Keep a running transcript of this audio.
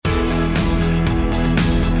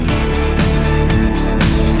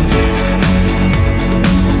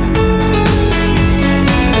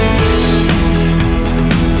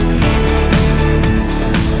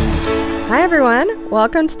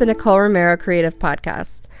Welcome to the Nicole Romero Creative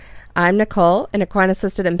Podcast. I'm Nicole, an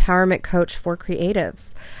equine-assisted empowerment coach for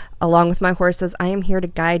creatives. Along with my horses, I am here to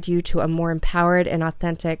guide you to a more empowered and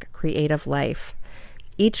authentic creative life.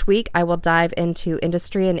 Each week, I will dive into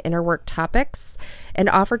industry and inner work topics and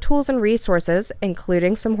offer tools and resources,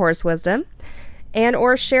 including some horse wisdom, and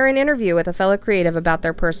or share an interview with a fellow creative about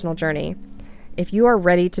their personal journey. If you are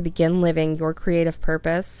ready to begin living your creative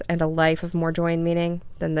purpose and a life of more joy and meaning,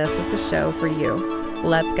 then this is the show for you.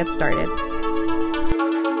 Let's get started.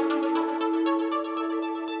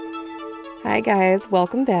 Hi guys,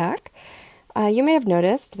 welcome back. You may have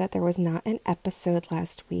noticed that there was not an episode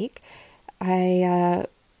last week. It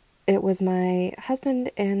was my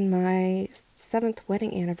husband and my 7th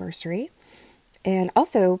wedding anniversary, and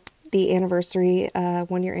also the anniversary,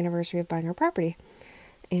 1-year anniversary of buying our property.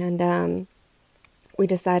 And we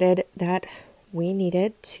decided that we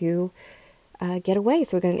needed to get away.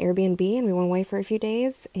 So we got an Airbnb and we went away for a few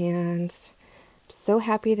days, and I'm so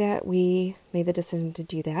happy that we made the decision to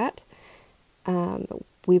do that.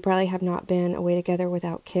 We probably have not been away together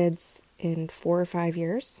without kids in 4 or 5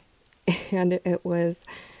 years, and it was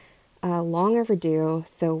long overdue.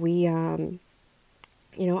 So we, I'm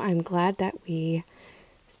glad that we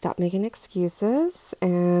stopped making excuses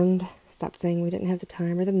and stopped saying we didn't have the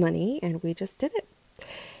time or the money, and we just did it.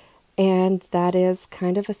 And that is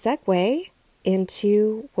kind of a segue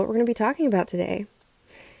into what we're going to be talking about today.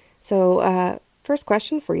 So, first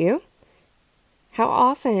question for you. How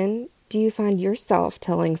often do you find yourself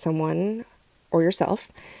telling someone or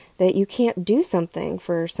yourself that you can't do something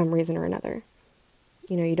for some reason or another?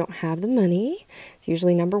 You know, you don't have the money. It's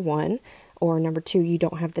usually number one. Or number two, you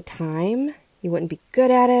don't have the time. You wouldn't be good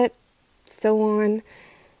at it. So on.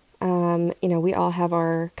 We all have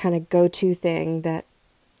our kind of go-to thing that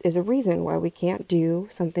is a reason why we can't do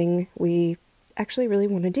something we actually really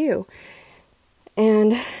want to do.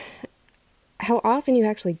 And how often you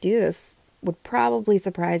actually do this would probably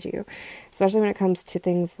surprise you, especially when it comes to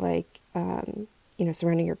things like,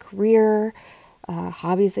 surrounding your career,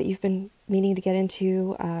 hobbies that you've been meaning to get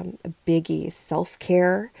into, a biggie,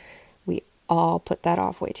 self-care. We all put that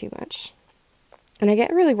off way too much. And I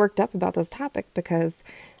get really worked up about this topic because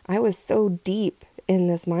I was so deep in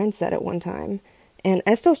this mindset at one time, and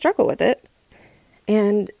I still struggle with it.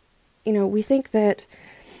 And, we think that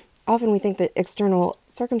external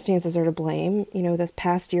circumstances are to blame. This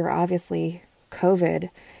past year, obviously, COVID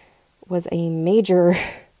was a major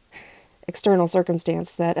external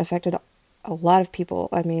circumstance that affected a lot of people.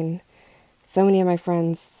 I mean, so many of my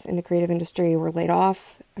friends in the creative industry were laid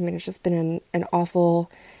off. I mean, it's just been an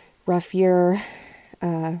awful, rough year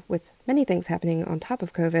with many things happening on top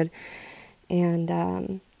of COVID.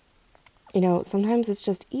 And, sometimes it's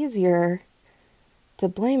just easier to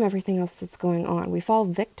blame everything else that's going on. We fall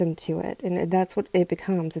victim to it, and that's what it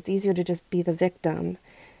becomes. It's easier to just be the victim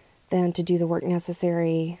than to do the work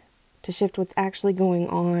necessary to shift what's actually going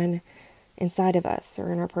on inside of us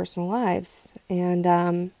or in our personal lives.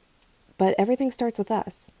 And, but everything starts with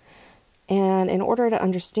us. And in order to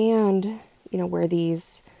understand, where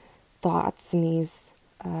these thoughts and these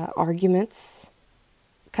arguments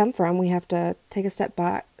come from, we have to take a step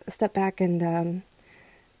back and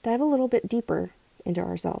dive a little bit deeper into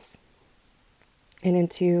ourselves and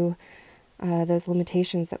into those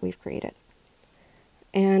limitations that we've created.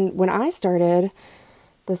 And when I started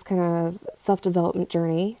this kind of self-development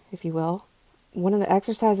journey, if you will, one of the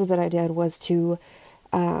exercises that I did was to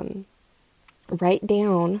write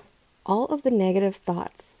down all of the negative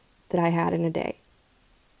thoughts that I had in a day.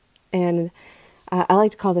 And I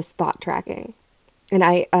like to call this thought tracking. And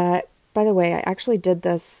by the way, I actually did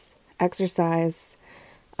this exercise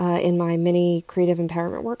in my mini creative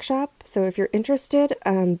empowerment workshop. So if you're interested,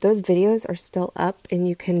 those videos are still up, and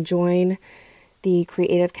you can join the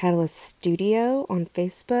Creative Catalyst Studio on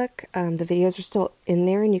Facebook. The videos are still in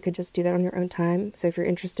there, and you could just do that on your own time. So if you're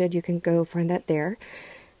interested, you can go find that there.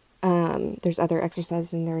 There's other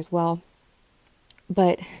exercises in there as well.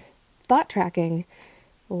 But thought tracking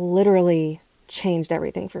literally changed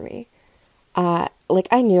everything for me. I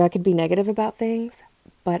knew I could be negative about things,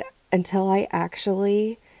 but until I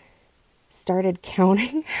actually started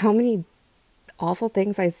counting how many awful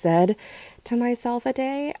things I said to myself a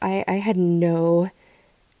day, I had no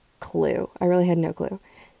clue. I really had no clue.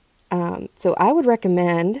 So I would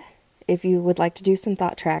recommend, if you would like to do some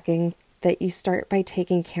thought tracking, that you start by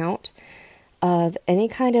taking count of any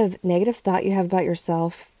kind of negative thought you have about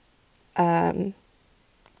yourself, or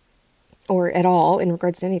at all in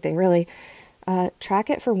regards to anything, really. Track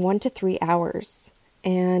it for 1 to 3 hours.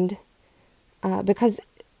 And because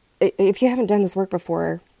if you haven't done this work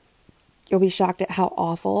before, you'll be shocked at how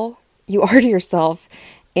awful you are to yourself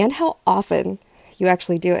and how often you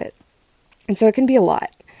actually do it. And so it can be a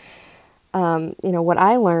lot. What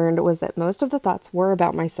I learned was that most of the thoughts were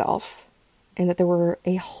about myself and that there were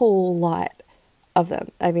a whole lot of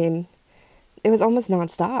them. I mean, it was almost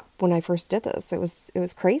nonstop when I first did this. It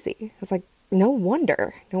was crazy. It was like, no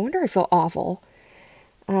wonder I feel awful.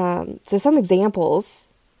 So some examples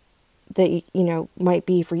that, might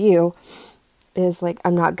be for you is like,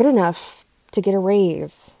 I'm not good enough to get a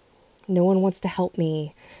raise. No one wants to help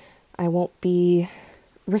me. I won't be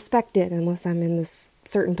respected unless I'm in this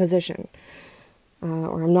certain position.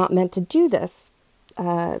 Or I'm not meant to do this,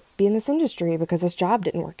 be in this industry because this job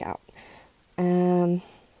didn't work out.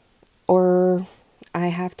 Or I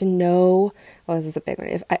have to know, this is a big one.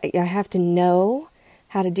 If I have to know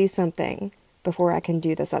how to do something before I can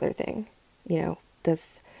do this other thing.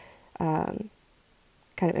 This kind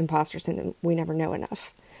of imposter syndrome. We never know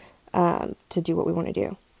enough to do what we want to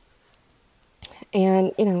do.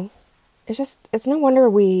 And, it's no wonder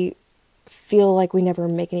we feel like we never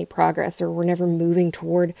make any progress or we're never moving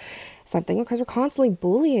toward something because we're constantly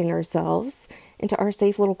bullying ourselves into our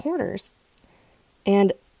safe little corners.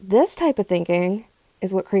 And this type of thinking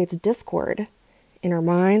is what creates discord in our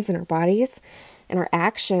minds and our bodies, and our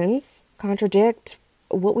actions contradict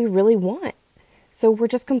what we really want. So we're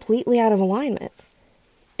just completely out of alignment.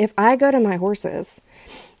 If I go to my horses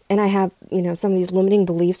and I have, some of these limiting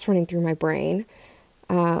beliefs running through my brain,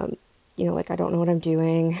 like I don't know what I'm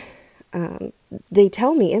doing, they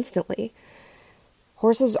tell me instantly.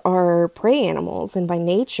 Horses are prey animals, and by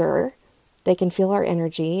nature, they can feel our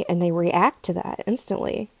energy and they react to that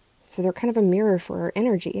instantly. So they're kind of a mirror for our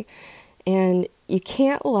energy. And you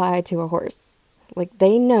can't lie to a horse. Like,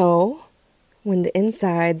 they know when the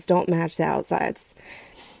insides don't match the outsides.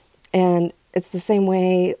 And it's the same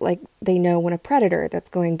way, like, they know when a predator that's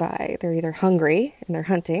going by, they're either hungry and they're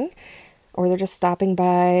hunting, or they're just stopping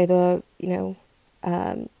by the,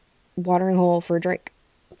 watering hole for a drink.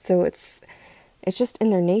 So it's just in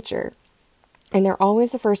their nature. And they're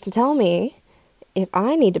always the first to tell me if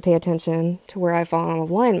I need to pay attention to where I've fallen out of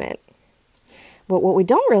alignment. But what we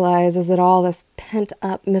don't realize is that all this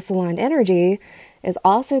pent-up, misaligned energy is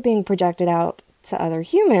also being projected out to other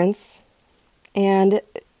humans. And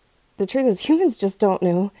the truth is, humans just don't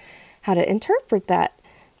know how to interpret that.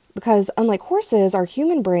 Because unlike horses, our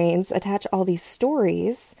human brains attach all these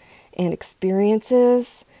stories and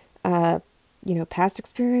experiences, past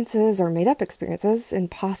experiences or made-up experiences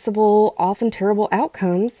and possible, often terrible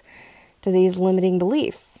outcomes to these limiting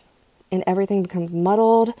beliefs. And everything becomes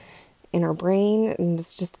muddled in our brain, and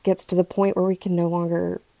this just gets to the point where we can no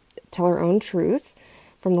longer tell our own truth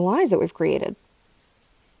from the lies that we've created.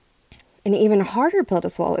 An even harder pill to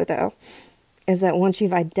swallow, though, is that once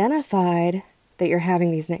you've identified that you're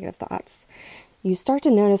having these negative thoughts, you start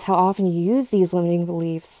to notice how often you use these limiting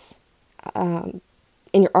beliefs in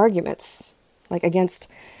your arguments, like against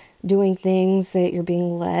doing things that you're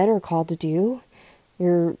being led or called to do.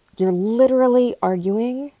 You're literally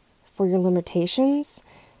arguing for your limitations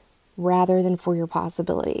rather than for your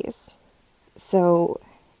possibilities. So,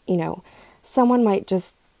 someone might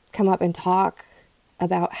just come up and talk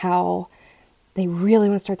about how they really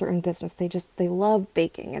want to start their own business. They love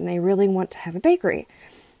baking and they really want to have a bakery.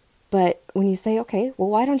 But when you say, okay, well,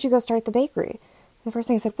 why don't you go start the bakery? The first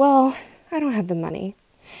thing I said, well, I don't have the money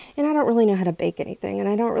and I don't really know how to bake anything and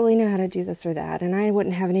I don't really know how to do this or that. And I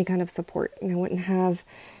wouldn't have any kind of support and I wouldn't have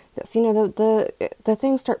this, the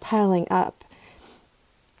things start piling up.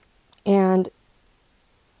 And,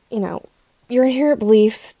 your inherent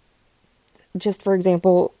belief, just for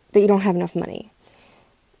example, that you don't have enough money,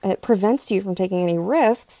 it prevents you from taking any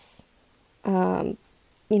risks.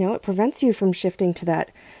 It prevents you from shifting to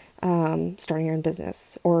that, starting your own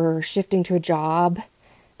business or shifting to a job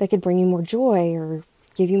that could bring you more joy or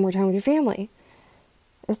give you more time with your family.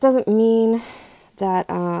 This doesn't mean that,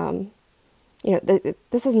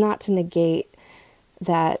 this is not to negate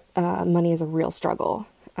that money is a real struggle.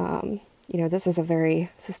 This is a very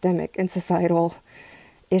systemic and societal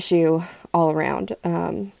issue all around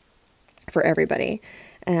for everybody.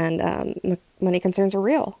 And money concerns are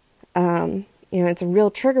real. It's a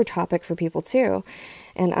real trigger topic for people too.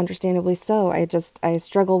 And understandably so. I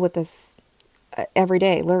struggle with this every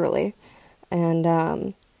day, literally. And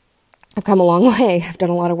I've come a long way. I've done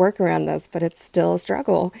a lot of work around this, but it's still a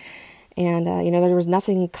struggle. And, there was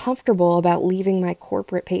nothing comfortable about leaving my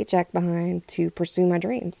corporate paycheck behind to pursue my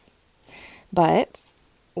dreams. But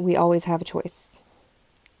we always have a choice.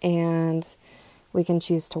 And we can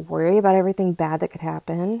choose to worry about everything bad that could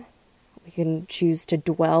happen. We can choose to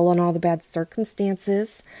dwell on all the bad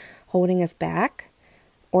circumstances holding us back.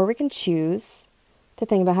 Or we can choose to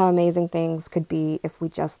think about how amazing things could be if we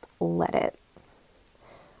just let it.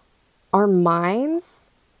 Our minds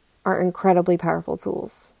are incredibly powerful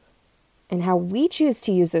tools, and how we choose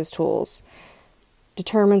to use those tools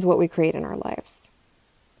determines what we create in our lives.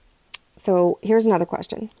 So here's another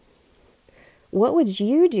question. What would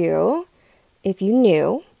you do if you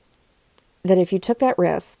knew that if you took that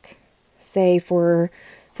risk, say for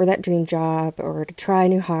that dream job, or to try a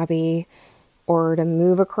new hobby, or to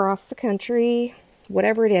move across the country,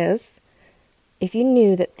 whatever it is, if you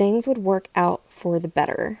knew that things would work out for the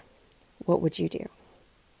better, what would you do?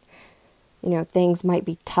 Things might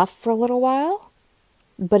be tough for a little while,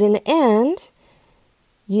 but in the end,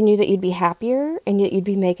 you knew that you'd be happier and that you'd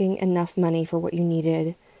be making enough money for what you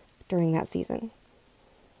needed during that season.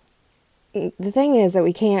 The thing is that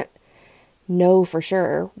we can't know for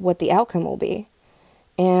sure what the outcome will be.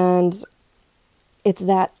 And it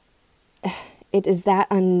is that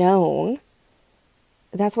unknown.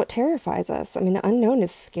 That's what terrifies us. I mean, the unknown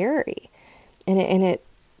is scary. And it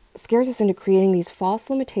scares us into creating these false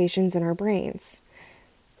limitations in our brains.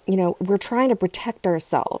 We're trying to protect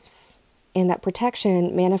ourselves, and that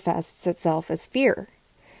protection manifests itself as fear.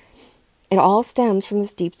 It all stems from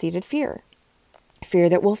this deep-seated fear. Fear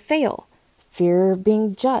that we'll fail. Fear of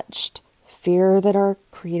being judged. Fear that our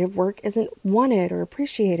creative work isn't wanted or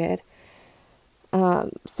appreciated.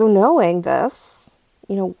 So knowing this,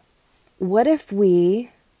 what if we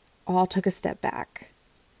all took a step back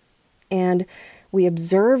and we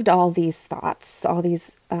observed all these thoughts, all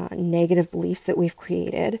these negative beliefs that we've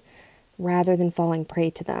created, rather than falling prey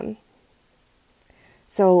to them?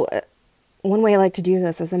 So one way I like to do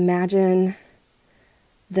this is imagine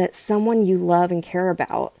that someone you love and care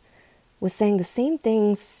about was saying the same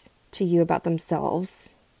things to you about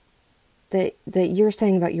themselves that you're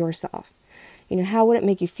saying about yourself. How would it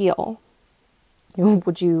make you feel?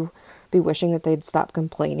 Would you be wishing that they'd stop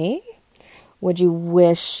complaining? Would you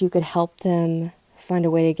wish you could help them find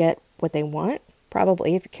a way to get what they want?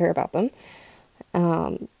 Probably, if you care about them.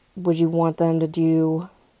 Would you want them to do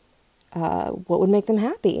what would make them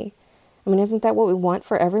happy? I mean, isn't that what we want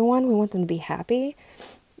for everyone? We want them to be happy.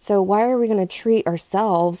 So why are we going to treat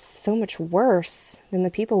ourselves so much worse than the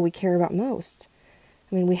people we care about most?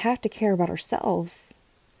 I mean, we have to care about ourselves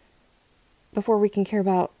before we can care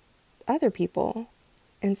about other people.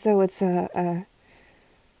 And so it's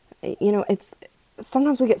it's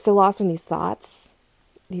sometimes we get so lost in these thoughts,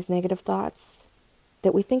 these negative thoughts,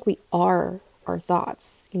 that we think we are our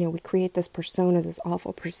thoughts. We create this persona, this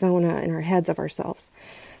awful persona in our heads of ourselves.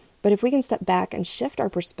 But if we can step back and shift our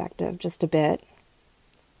perspective just a bit,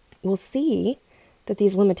 we'll see that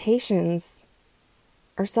these limitations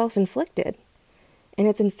are self-inflicted. And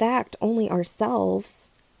it's in fact only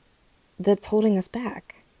ourselves that's holding us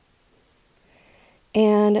back.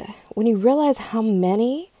 And when you realize how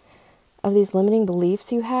many of these limiting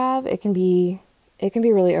beliefs you have, it can be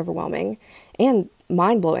really overwhelming and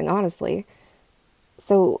mind-blowing, honestly.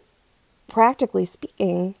 So practically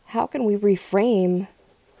speaking, how can we reframe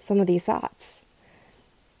some of these thoughts?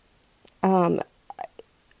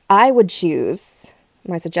 I would choose,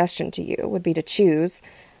 my suggestion to you would be to choose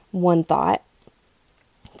one thought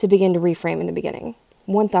to begin to reframe in the beginning.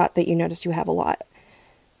 One thought that you noticed you have a lot.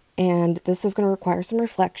 And this is going to require some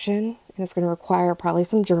reflection, and it's going to require probably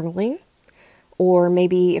some journaling, or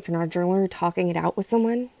maybe if you're not a journaler, talking it out with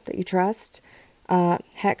someone that you trust.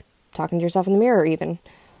 Heck, talking to yourself in the mirror even.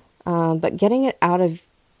 But getting it out of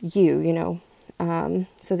you,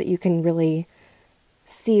 so that you can really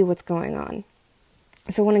see what's going on.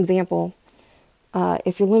 So one example,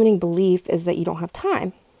 if your limiting belief is that you don't have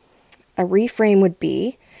time, a reframe would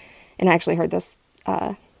be, and I actually heard this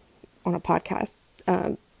on a podcast,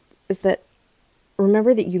 is that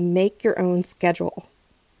remember that you make your own schedule,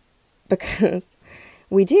 because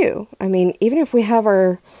we do. I mean, even if we have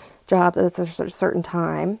our job that's a certain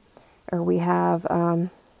time, or we have, a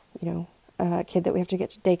kid that we have to get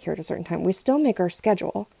to daycare at a certain time, we still make our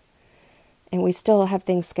schedule, and we still have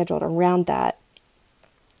things scheduled around that.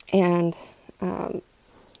 And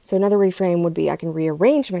so another reframe would be I can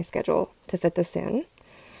rearrange my schedule to fit this in.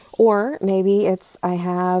 Or maybe it's I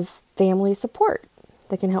have family support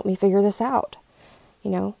that can help me figure this out.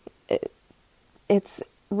 It's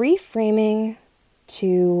reframing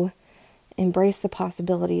to embrace the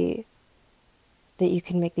possibility that you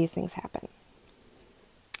can make these things happen.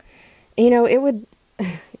 It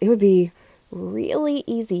would be really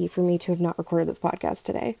easy for me to have not recorded this podcast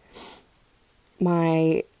today.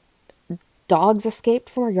 My dogs escaped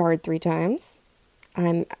from our yard 3 times.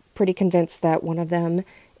 I'm pretty convinced that one of them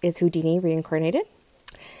is Houdini reincarnated.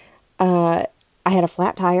 I had a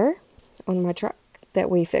flat tire on my truck that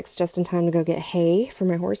we fixed just in time to go get hay for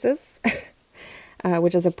my horses,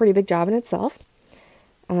 which is a pretty big job in itself.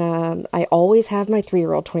 I always have my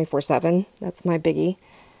 3-year-old 24/7. That's my biggie.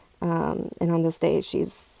 And on this day,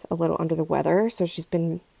 she's a little under the weather, so she's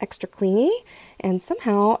been extra clingy and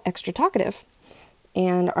somehow extra talkative.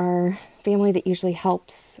 And our family that usually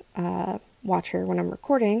helps watch her when I'm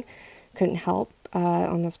recording couldn't help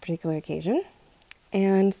on this particular occasion.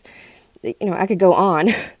 And, I could go on.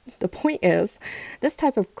 The point is, this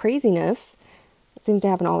type of craziness seems to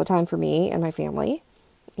happen all the time for me and my family.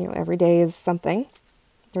 Every day is something.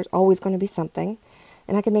 There's always going to be something.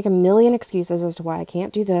 And I could make a million excuses as to why I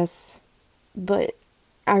can't do this. But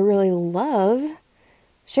I really love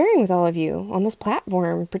sharing with all of you on this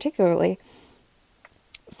platform, particularly.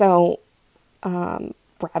 So,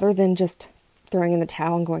 rather than just throwing in the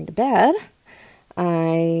towel and going to bed,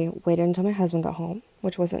 I waited until my husband got home,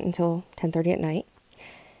 which wasn't until 10:30 at night.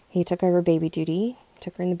 He took over baby duty,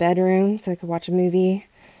 took her in the bedroom so I could watch a movie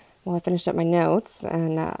while I finished up my notes.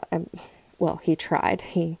 And, he tried.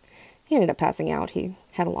 He ended up passing out. He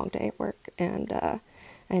had a long day at work, and I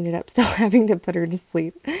ended up still having to put her to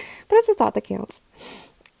sleep. But it's a thought that counts.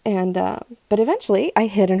 And but eventually, I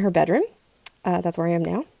hid in her bedroom. That's where I am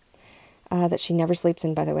now. That she never sleeps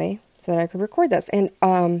in, by the way, so that I could record this. And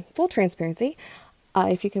full transparency,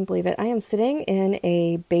 if you can believe it, I am sitting in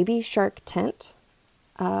a baby shark tent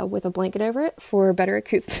with a blanket over it for better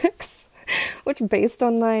acoustics, which, based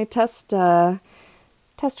on my test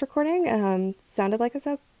recording, sounded like I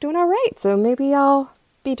was doing all right. So maybe I'll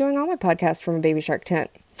be doing all my podcasts from a baby shark tent.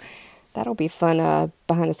 That'll be fun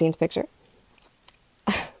behind the scenes picture.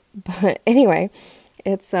 But anyway,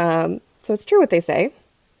 it's so it's true what they say.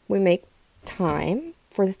 We make time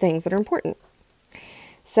for the things that are important.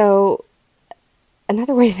 So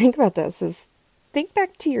another way to think about this is think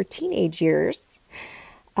back to your teenage years,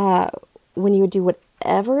 when you would do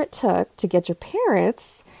whatever it took to get your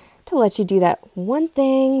parents to let you do that one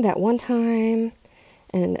thing, that one time.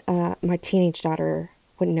 And my teenage daughter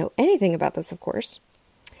wouldn't know anything about this, of course.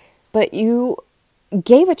 But you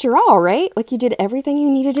gave it your all, right? Like you did everything you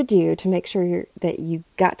needed to do to make sure that you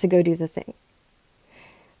got to go do the thing.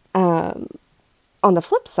 On the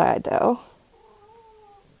flip side, though,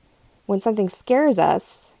 when something scares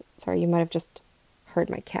us, sorry, you might have just heard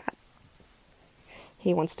my cat.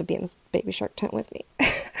 He wants to be in this baby shark tent with me.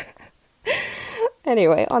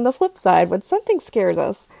 Anyway, on the flip side, when something scares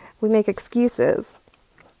us, we make excuses.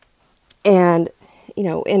 And,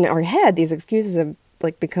 in our head, these excuses have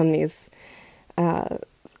become these,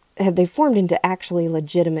 they formed into actually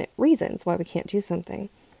legitimate reasons why we can't do something.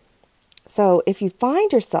 So if you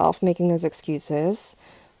find yourself making those excuses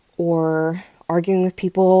or arguing with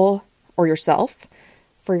people or yourself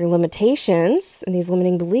for your limitations and these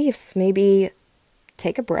limiting beliefs, maybe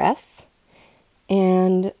take a breath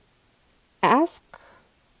and ask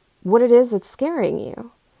what it is that's scaring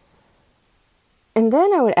you. And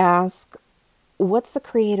then I would ask, what's the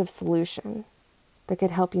creative solution that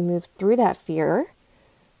could help you move through that fear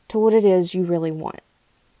to what it is you really want?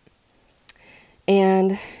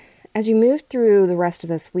 And as you move through the rest of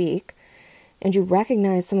this week and you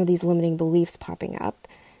recognize some of these limiting beliefs popping up,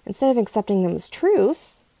 instead of accepting them as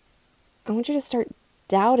truth, I want you to start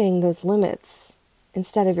doubting those limits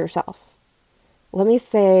instead of yourself. Let me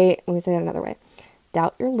say it another way.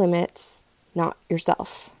 Doubt your limits, not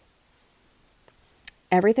yourself.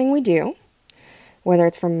 Everything we do, whether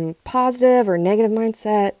it's from positive or negative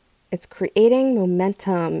mindset, it's creating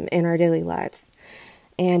momentum in our daily lives.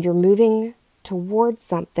 And you're moving towards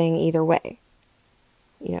something either way.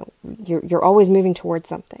 You're always moving towards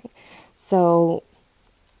something. So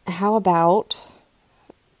how about,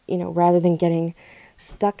 rather than getting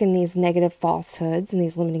stuck in these negative falsehoods and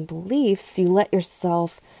these limiting beliefs, you let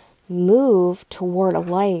yourself move toward a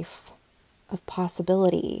life of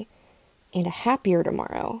possibility and a happier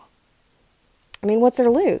tomorrow. I mean, what's there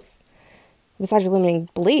to lose? Besides your limiting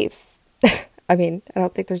beliefs. I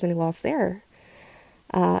don't think there's any loss there.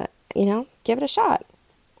 Give it a shot.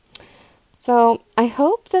 So I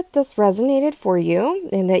hope that this resonated for you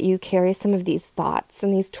and that you carry some of these thoughts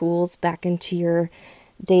and these tools back into your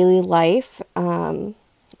daily life, so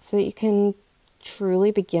that you can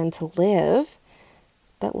truly begin to live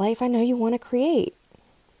that life I know you want to create.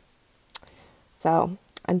 So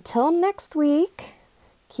until next week,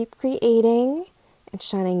 keep creating and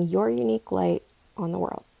shining your unique light on the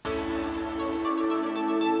world.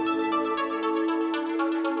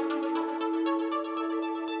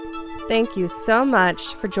 Thank you so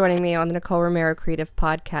much for joining me on the Nicole Romero Creative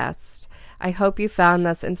Podcast. I hope you found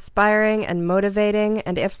this inspiring and motivating,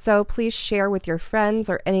 and if so, please share with your friends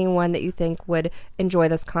or anyone that you think would enjoy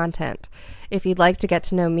this content. If you'd like to get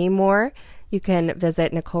to know me more, you can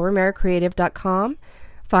visit NicoleRomeroCreative.com,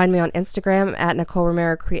 find me on Instagram at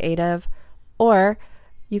NicoleRomeroCreative, or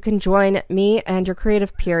you can join me and your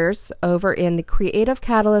creative peers over in the Creative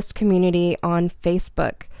Catalyst community on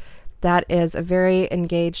Facebook. That is a very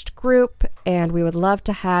engaged group, and we would love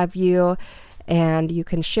to have you. And you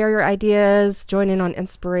can share your ideas, join in on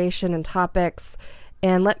inspiration and topics,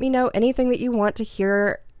 and let me know anything that you want to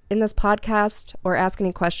hear in this podcast or ask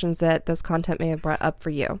any questions that this content may have brought up for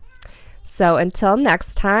you. So until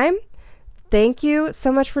next time, thank you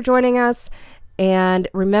so much for joining us. And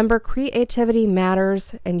remember, creativity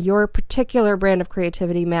matters, and your particular brand of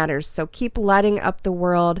creativity matters. So keep lighting up the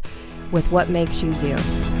world with what makes you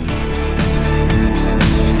you.